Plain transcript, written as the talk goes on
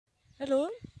Hello.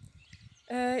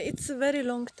 It's a very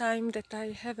long time that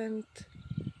I haven't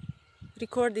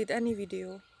recorded any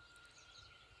video,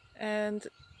 and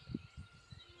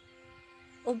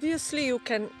obviously you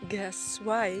can guess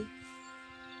why.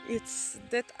 It's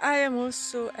that I am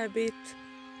also a bit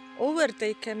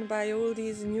overtaken by all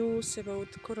these news about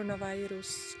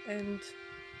coronavirus and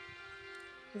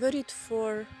worried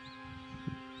for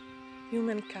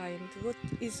humankind. What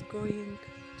is going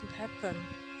to happen?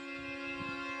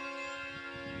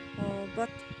 But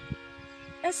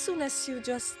as soon as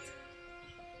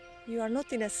you are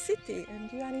not in a city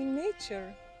and you are in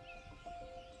nature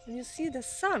and you see the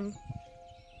sun,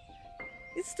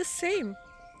 it's the same.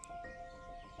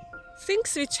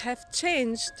 Things which have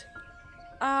changed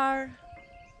are,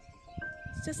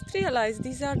 just realize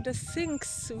these are the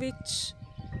things which,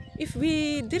 if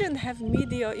we didn't have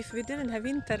media, if we didn't have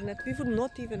internet, we would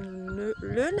not even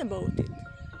learn about it.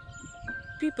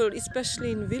 People,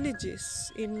 especially in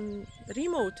villages, in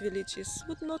remote villages,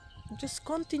 would not just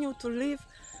continue to live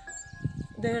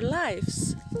their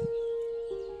lives.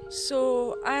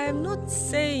 So I am not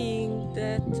saying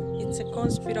that it's a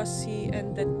conspiracy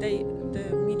and that the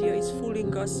media is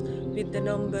fooling us with the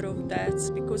number of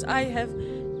deaths, because I have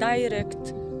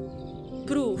direct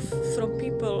proof from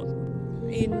people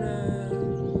in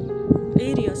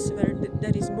areas where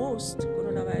there is most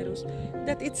coronavirus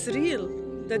that it's real,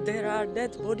 that there are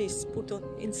dead bodies put on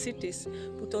in cities,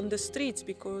 put on the streets,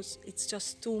 because it's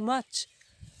just too much.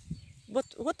 But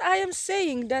what I am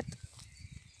saying, that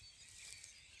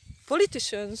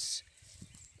politicians,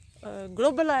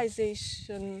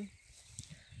 globalization,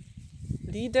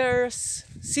 leaders,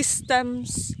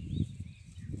 systems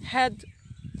had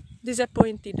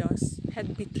disappointed us,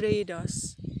 had betrayed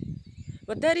us.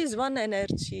 But there is one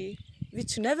energy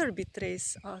which never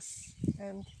betrays us,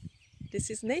 and this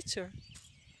is nature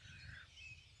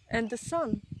and the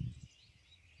sun.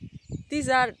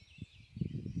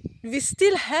 We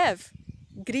still have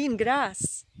green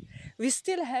grass, we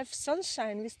still have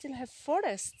sunshine, we still have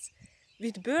forests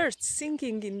with birds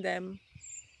singing in them.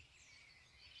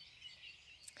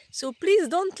 So please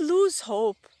don't lose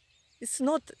hope. It's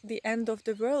not the end of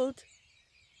the world.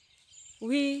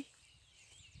 We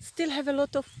still have a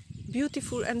lot of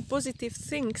beautiful and positive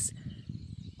things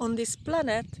on this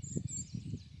planet,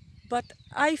 but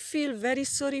I feel very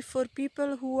sorry for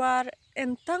people who are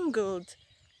entangled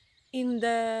in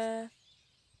the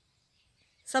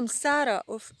samsara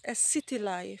of a city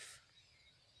life,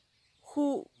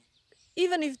 who,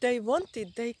 even if they want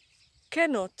it, they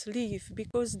cannot leave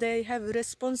because they have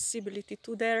responsibility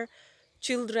to their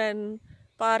children,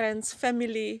 parents,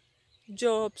 family,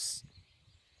 jobs,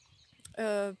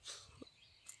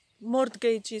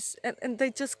 mortgages, and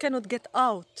they just cannot get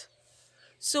out.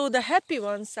 So the happy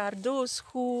ones are those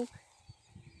who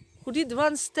did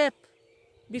one step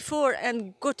before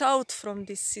and got out from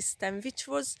this system, which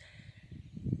was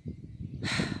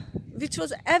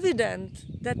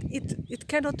evident that it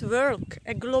cannot work.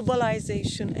 A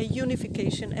globalization, a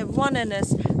unification, a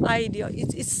oneness idea,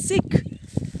 it is sick,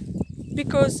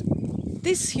 because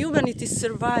this humanity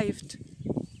survived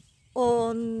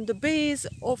on the base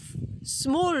of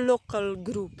small local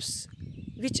groups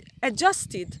which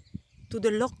adjusted to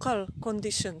the local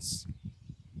conditions.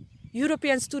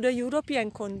 Europeans to the European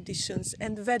conditions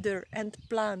and weather and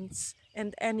plants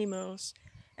and animals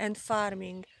and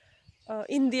farming.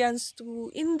 Indians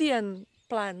to Indian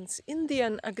plants,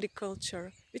 Indian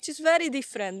agriculture, which is very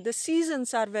different. The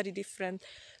seasons are very different.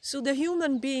 So the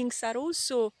human beings are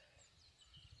also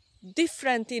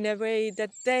different in a way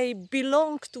that they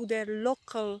belong to their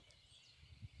local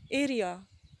area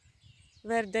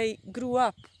where they grew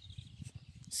up.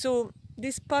 So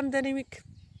this pandemic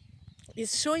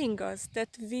is showing us that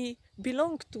we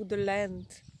belong to the land.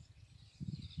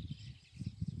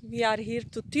 We are here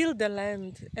to till the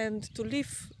land and to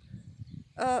live.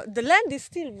 The land is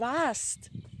still vast.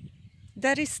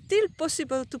 There is still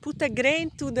possible to put a grain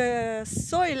to the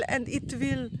soil and it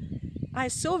will, I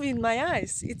saw in my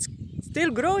eyes, it's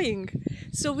still growing.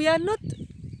 So we are not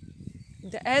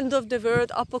the end of the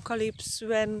world apocalypse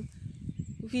when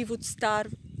we would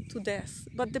starve to death.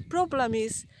 But the problem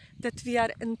is that we are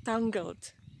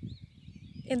entangled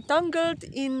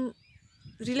in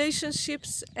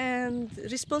relationships and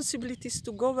responsibilities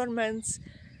to governments,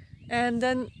 and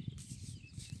then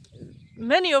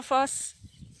many of us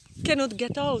cannot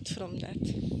get out from that.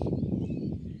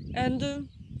 And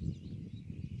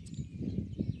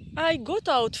I got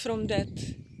out from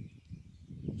that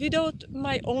without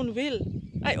my own will.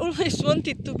 I always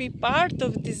wanted to be part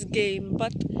of this game,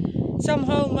 but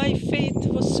Somehow my fate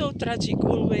was so tragic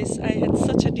always. I had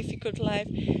such a difficult life.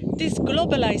 This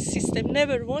globalized system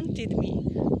never wanted me,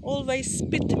 always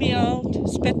spat me out.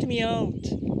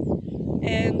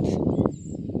 And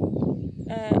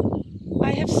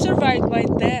I have survived my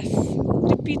death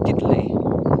repeatedly.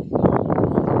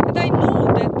 And I know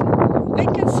that I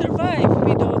can survive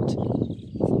without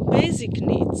basic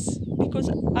needs,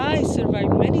 because I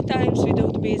survived many times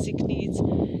without basic needs.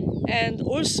 And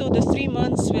also the 3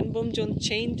 months when Bomjon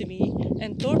chained me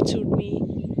and tortured me,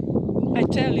 I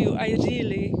tell you,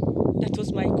 that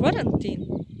was my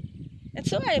quarantine. And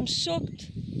so I am shocked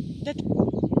that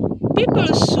people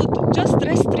should just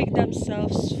restrict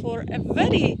themselves for a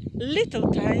very little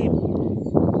time.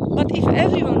 But if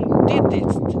everyone did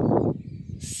it,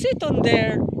 sit in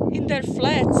their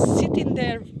flats, sit in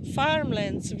their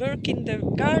farmlands, work in their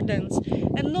gardens,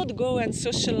 and not go and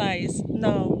socialize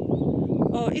now.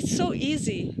 Oh, it's so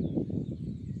easy.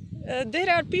 There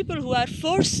are people who are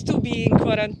forced to be in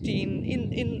quarantine,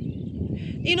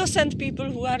 innocent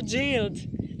people who are jailed.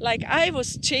 Like I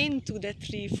was chained to that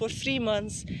tree for 3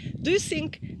 months. Do you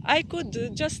think I could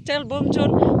just tell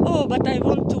Bomjon, oh, but I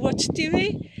want to watch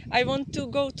TV, I want to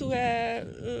go to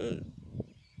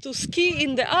ski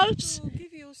in the Alps? To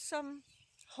give you some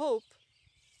hope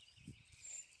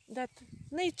that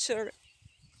nature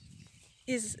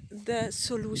is the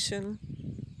solution.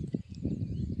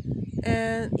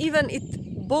 And even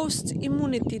it boasts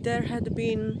immunity. There had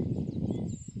been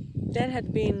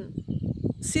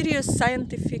serious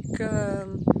scientific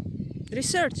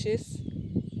researches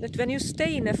that when you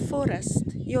stay in a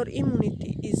forest, your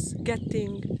immunity is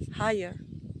getting higher.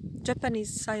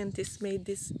 Japanese scientists made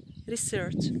this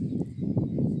research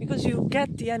because you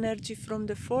get the energy from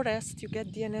the forest, you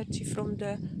get the energy from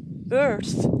the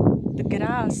earth, the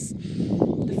grass,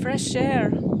 the fresh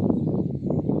air.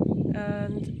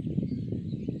 And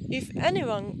if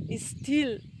anyone is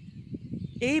still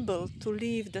able to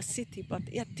leave the city, but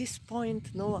at this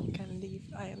point no one can leave.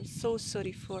 I am so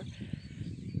sorry for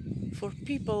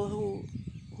people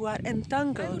who are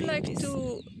entangled. I would like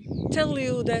to tell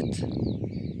you that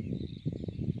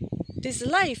this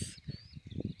life,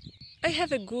 I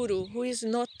have a guru who is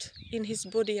not in his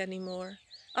body anymore.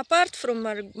 Apart from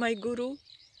my guru,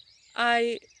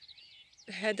 I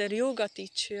had a yoga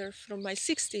teacher from my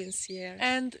 16th year,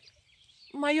 and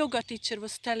my yoga teacher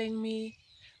was telling me,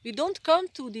 we don't come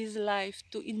to this life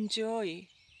to enjoy.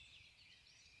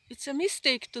 It's a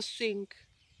mistake to think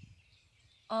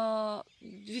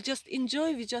we just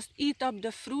enjoy, we just eat up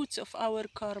the fruits of our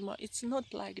karma. It's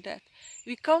not like that.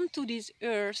 We come to this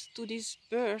earth, to this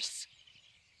birth,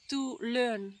 to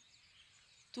learn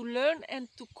and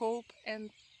to cope and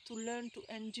to learn to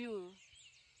endure.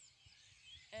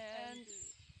 And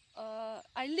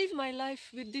I live my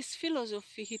life with this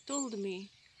philosophy, he told me.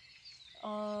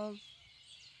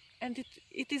 And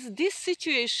it is this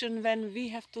situation when we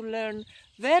have to learn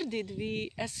where did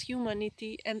we as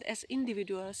humanity and as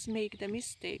individuals make the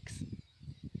mistakes.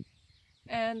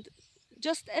 And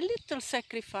just a little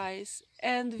sacrifice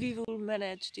and we will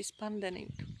manage this pandemic.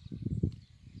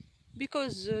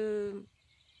 Because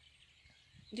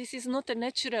this is not a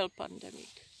natural pandemic.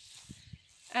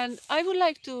 And I would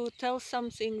like to tell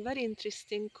something very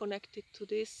interesting connected to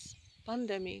this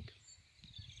pandemic.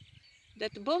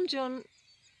 That Bomjon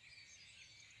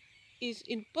is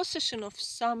in possession of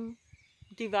some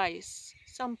device,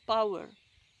 some power.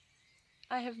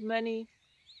 I have many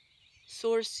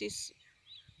sources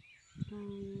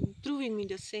proving me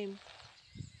the same.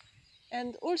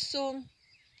 And also,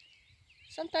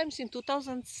 sometimes in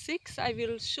 2006, I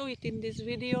will show it in this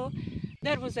video,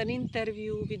 there was an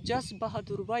interview with Ram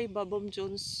Bahadur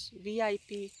Bomjon's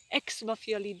VIP,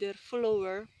 ex-mafia leader,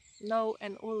 follower, now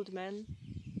an old man.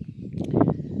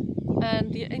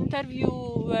 And the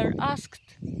interviewer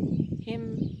asked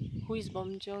him, who is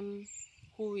Bomjon,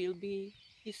 who will be,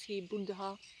 is he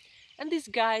Buddha? And this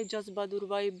guy, Ram Bahadur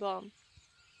Bomjon,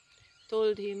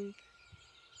 told him,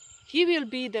 he will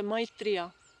be the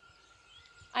Maitreya.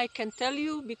 I can tell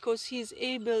you because he is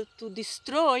able to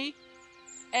destroy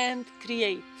and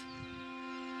create.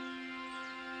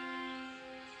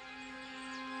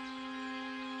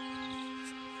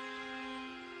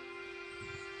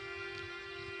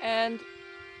 And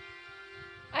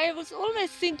I was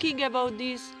always thinking about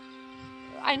this.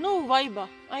 I know Vaiba.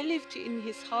 I lived in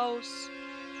his house.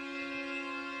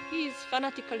 He is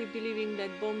fanatically believing that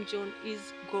Bomjon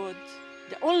is God,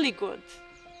 the only God.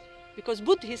 Because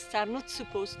Buddhists are not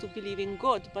supposed to believe in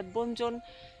God, but Bomjon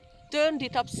turned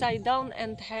it upside down,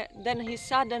 and then he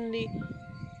suddenly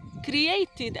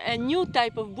created a new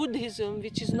type of Buddhism,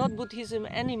 which is not Buddhism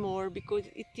anymore, because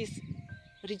it is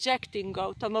rejecting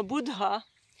Gautama Buddha,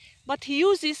 but he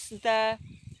uses the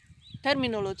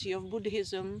terminology of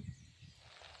Buddhism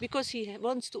because he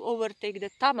wants to overtake the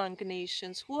Tamang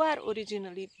nations who are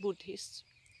originally Buddhists.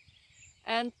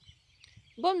 And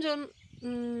Bomjon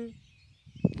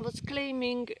was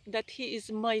claiming that he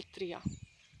is Maitreya.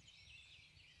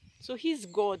 So he's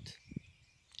God.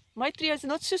 Maitreya is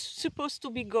not supposed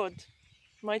to be God.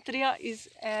 Maitreya is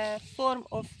a form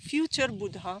of future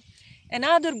Buddha,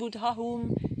 another Buddha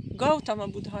whom Gautama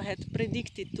Buddha had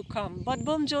predicted to come. But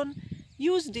Bomjon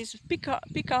used this, pick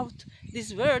out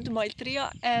this word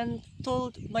Maitreya and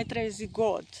told Maitreya is a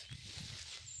God.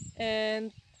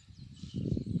 And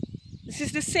this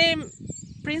is the same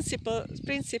principle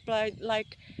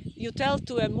like you tell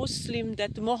to a Muslim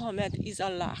that Muhammad is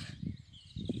Allah.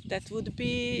 That would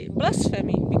be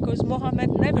blasphemy, because Muhammad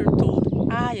never told,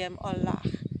 I am Allah.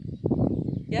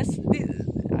 Yes,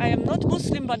 I am not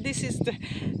Muslim, but this is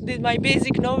my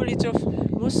basic knowledge of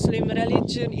Muslim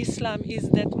religion, Islam, is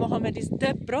that Muhammad is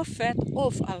the prophet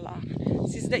of Allah.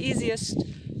 This is the easiest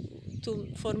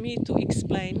for me to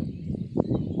explain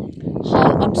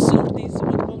how absurd is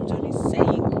what Bomjon is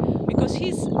saying, because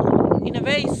he's in a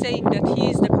way saying that he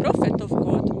is the prophet of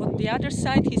God. On the other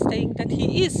side, he's saying that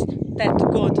he is that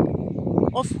God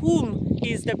of whom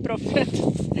he is the prophet.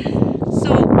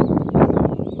 So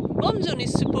Bomjon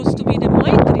is supposed to be the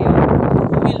Maitreya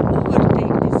who will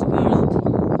overtake this world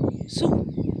soon.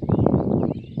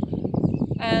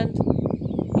 And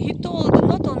he told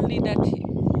not only that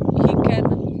he can,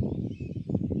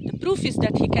 the proof is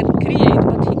that he can create,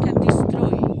 but he can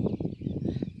destroy.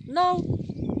 Now,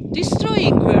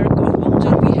 destroying work of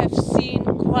Bomjon we have seen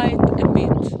quite a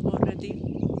bit already.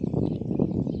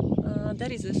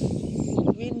 There is a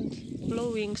wind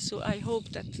blowing, so I hope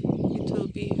that it will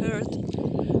be heard.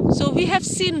 So we have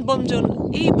seen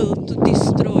Bomjon able to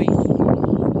destroy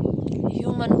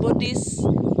human bodies,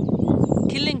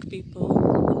 killing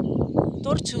people,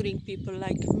 torturing people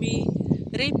like me,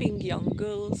 raping young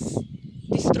girls,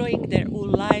 destroying their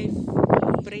whole life,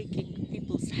 breaking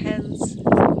people's hands.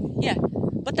 Yeah,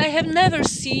 but I have never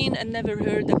seen and never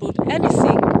heard about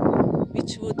anything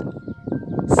which would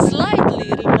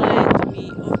slightly remind me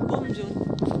of Bomjon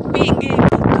being able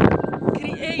to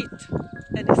create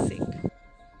anything.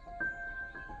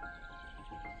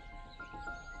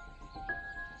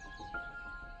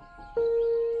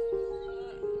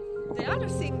 The other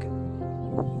thing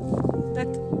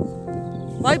that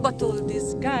Vaiba told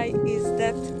this guy is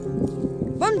that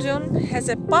Bomjon has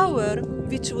a power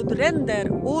which would render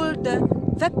all the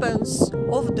weapons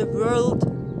of the world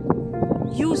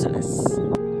useless.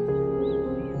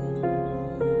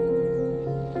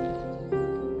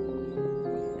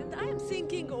 And I am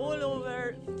thinking all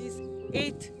over these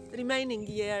 8 remaining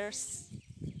years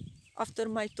after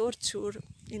my torture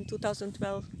in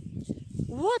 2012,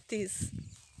 what is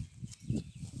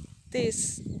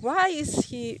this? Why is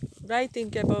he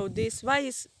writing about this? Why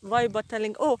is Vaiba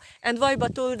telling? Oh, and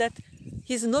Vaiba told that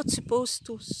he's not supposed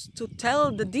to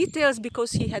tell the details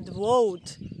because he had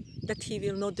vowed that he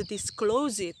will not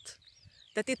disclose it,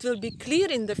 that it will be clear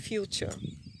in the future.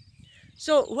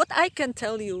 So what I can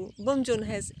tell you, Bomjon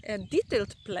has a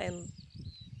detailed plan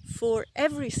for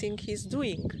everything he's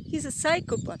doing. He's a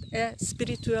psychopath, a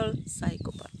spiritual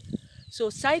psychopath. So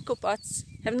psychopaths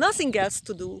have nothing else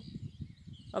to do.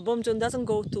 Bomjon doesn't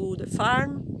go to the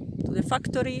farm, to the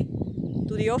factory,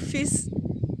 to the office.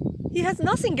 He has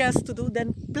nothing else to do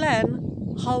than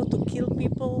plan how to kill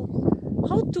people,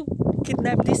 how to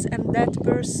kidnap this and that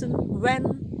person,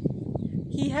 when.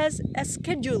 He has a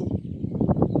schedule.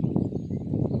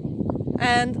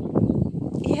 And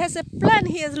he has a plan.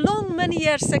 He has many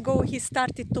years ago, he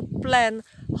started to plan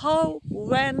how,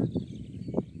 when,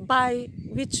 by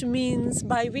which means,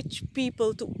 by which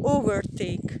people to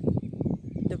overtake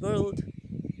the world,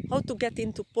 how to get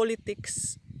into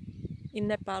politics in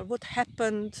Nepal, what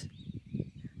happened.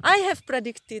 I have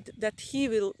predicted that he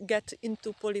will get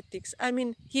into politics. I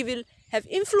mean, he will have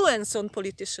influence on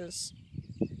politicians.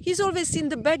 He's always in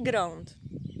the background.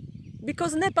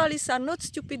 Because Nepalis are not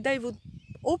stupid, they would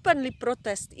openly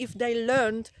protest if they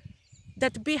learned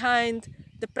that behind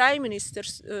the Prime Minister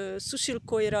Sushil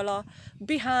Koirala,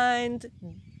 behind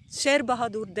Ram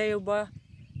Bahadur Bomjon,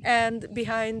 and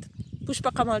behind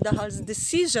Pushpa Kamal Dahal's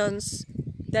decisions,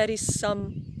 there is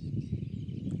some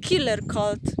killer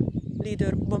cult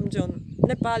leader Bomjon.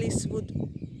 Nepalis would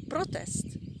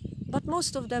protest, but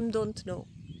most of them don't know.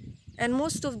 And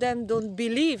most of them don't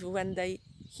believe when they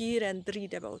hear and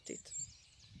read about it.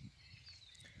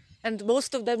 And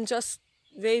most of them just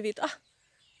wave it.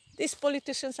 These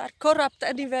politicians are corrupt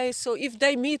anyway, so if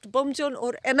they meet Bomjon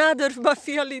or another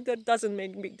mafia leader, doesn't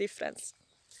make a big difference.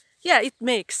 Yeah, it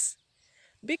makes.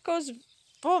 Because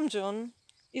Bomjon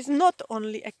is not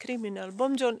only a criminal.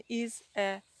 Bomjon is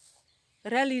a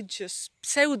religious,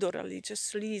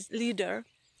 pseudo-religious leader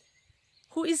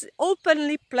who is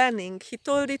openly planning, he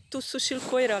told it to Sushil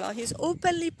Koirala, he's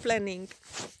openly planning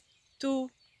to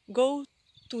go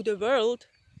to the world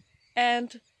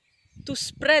and to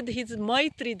spread his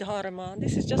Maitri Dharma.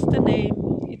 This is just a name.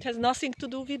 It has nothing to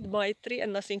do with Maitri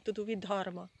and nothing to do with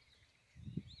Dharma.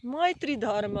 Maitri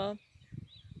Dharma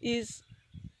is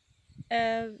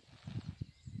a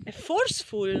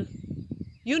forceful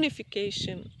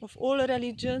unification of all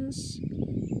religions,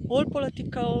 all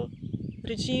political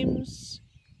regimes,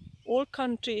 all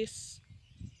countries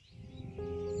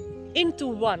into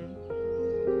one.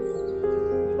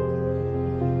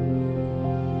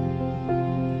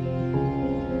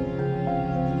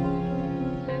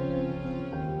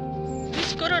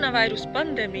 This coronavirus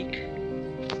pandemic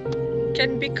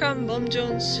can become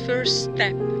Bomjon's first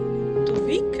step to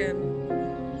weaken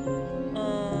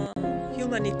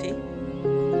humanity.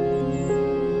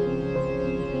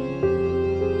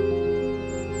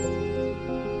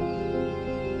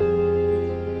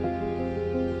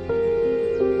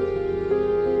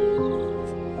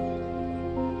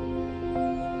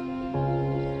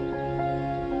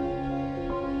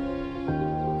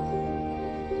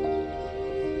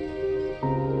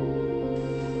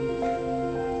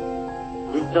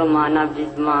 विश्व मानव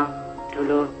जिसमा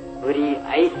ठुलो हुरी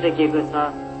आइसकेको छ।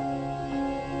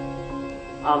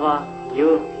 अब यो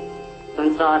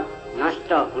संसार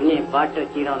नष्ट हुने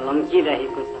बाटोतिर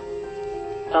लम्किरहेको छ।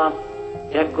 तब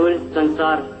व्याकुल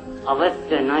संसार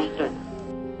अवश्य नष्ट